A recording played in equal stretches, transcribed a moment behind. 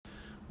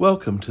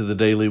Welcome to the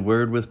Daily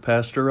Word with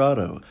Pastor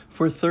Otto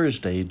for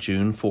Thursday,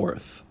 June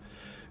 4th.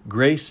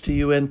 Grace to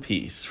you and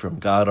peace from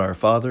God our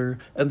Father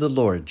and the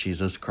Lord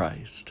Jesus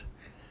Christ.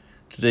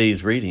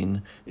 Today's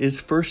reading is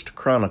 1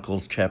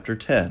 Chronicles chapter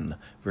 10,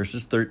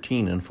 verses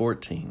 13 and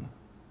 14.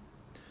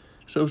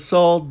 So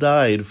Saul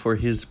died for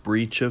his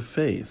breach of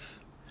faith.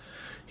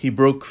 He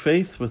broke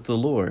faith with the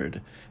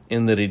Lord,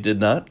 in that he did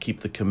not keep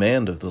the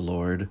command of the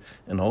Lord,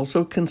 and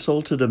also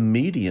consulted a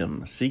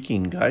medium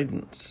seeking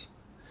guidance.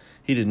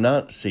 He did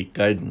not seek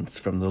guidance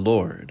from the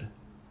Lord.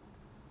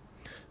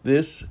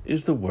 This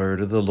is the word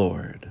of the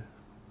Lord.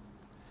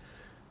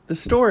 The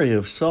story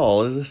of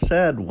Saul is a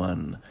sad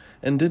one,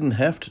 and didn't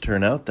have to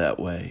turn out that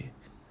way.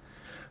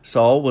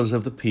 Saul was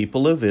of the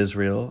people of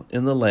Israel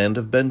in the land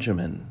of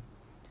Benjamin.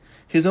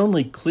 His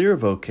only clear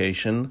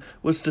vocation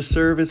was to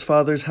serve his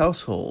father's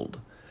household,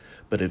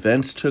 but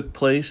events took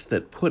place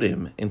that put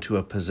him into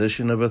a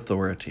position of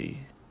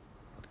authority.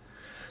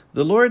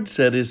 The Lord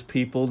said his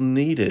people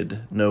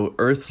needed no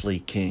earthly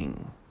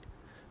king.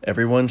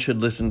 Everyone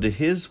should listen to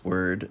his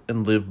word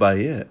and live by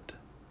it.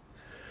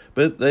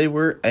 But they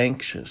were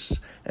anxious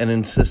and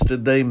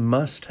insisted they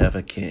must have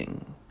a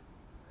king.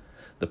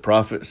 The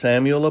prophet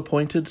Samuel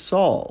appointed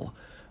Saul,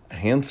 a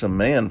handsome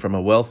man from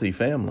a wealthy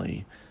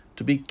family,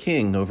 to be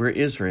king over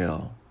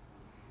Israel.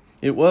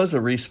 It was a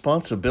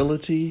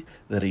responsibility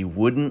that he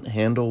wouldn't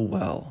handle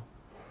well.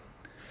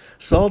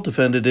 Saul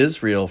defended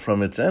Israel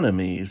from its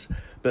enemies,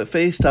 but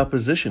faced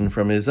opposition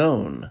from his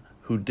own,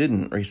 who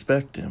didn't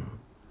respect him.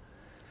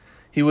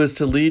 He was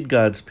to lead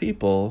God's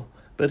people,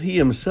 but he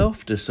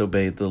himself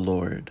disobeyed the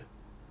Lord.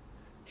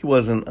 He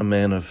wasn't a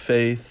man of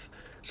faith,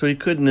 so he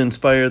couldn't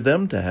inspire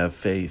them to have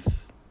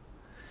faith.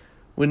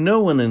 When no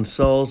one in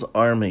Saul's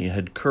army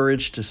had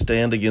courage to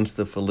stand against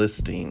the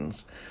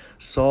Philistines,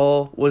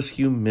 Saul was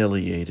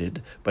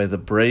humiliated by the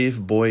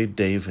brave boy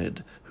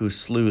David, who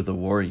slew the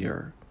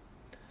warrior.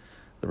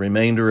 The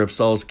remainder of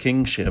Saul's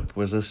kingship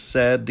was a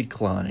sad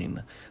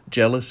decline,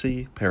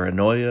 jealousy,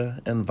 paranoia,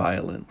 and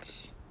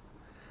violence.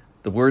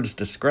 The words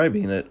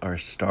describing it are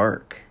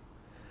stark.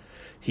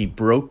 He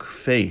broke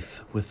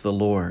faith with the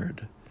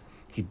Lord.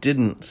 He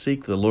didn't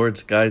seek the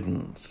Lord's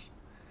guidance.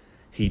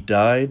 He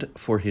died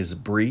for his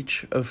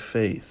breach of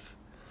faith.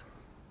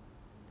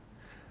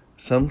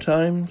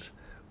 Sometimes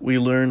we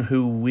learn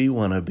who we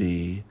want to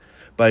be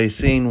by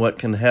seeing what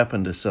can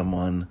happen to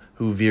someone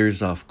who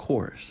veers off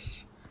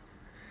course.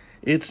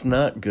 It's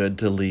not good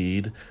to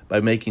lead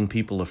by making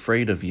people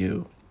afraid of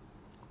you.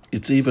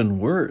 It's even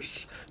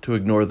worse to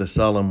ignore the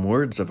solemn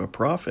words of a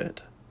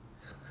prophet.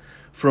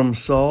 From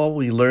Saul,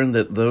 we learn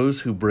that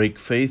those who break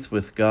faith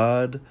with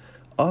God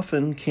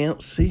often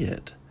can't see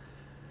it.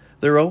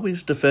 They're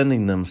always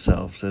defending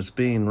themselves as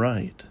being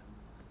right.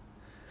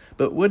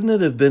 But wouldn't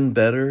it have been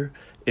better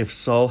if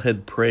Saul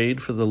had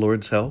prayed for the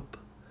Lord's help?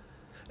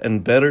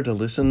 And better to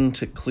listen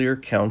to clear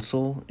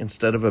counsel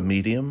instead of a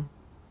medium?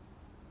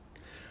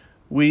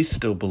 We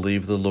still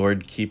believe the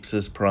Lord keeps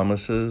his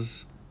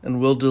promises and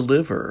will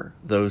deliver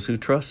those who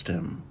trust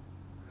him.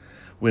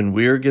 When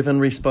we're given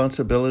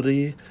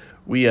responsibility,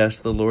 we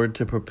ask the Lord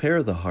to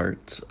prepare the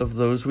hearts of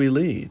those we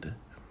lead.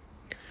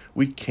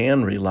 We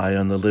can rely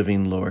on the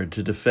living Lord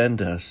to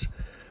defend us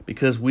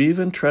because we've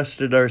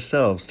entrusted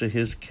ourselves to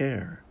his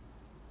care.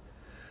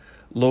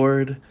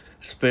 Lord,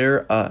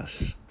 spare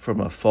us from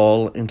a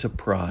fall into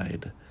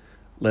pride,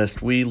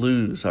 lest we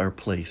lose our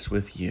place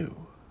with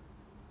you.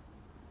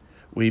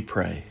 We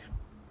pray.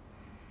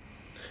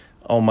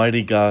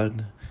 Almighty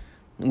God,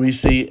 we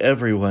see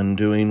everyone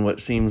doing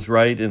what seems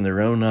right in their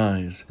own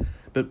eyes,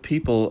 but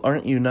people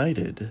aren't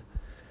united.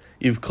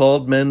 You've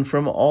called men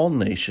from all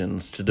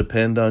nations to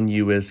depend on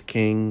you as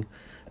King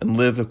and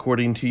live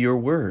according to your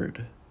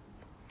word.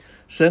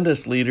 Send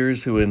us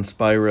leaders who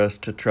inspire us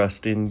to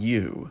trust in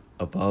you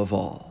above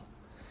all.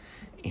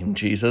 In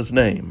Jesus'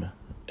 name,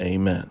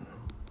 amen.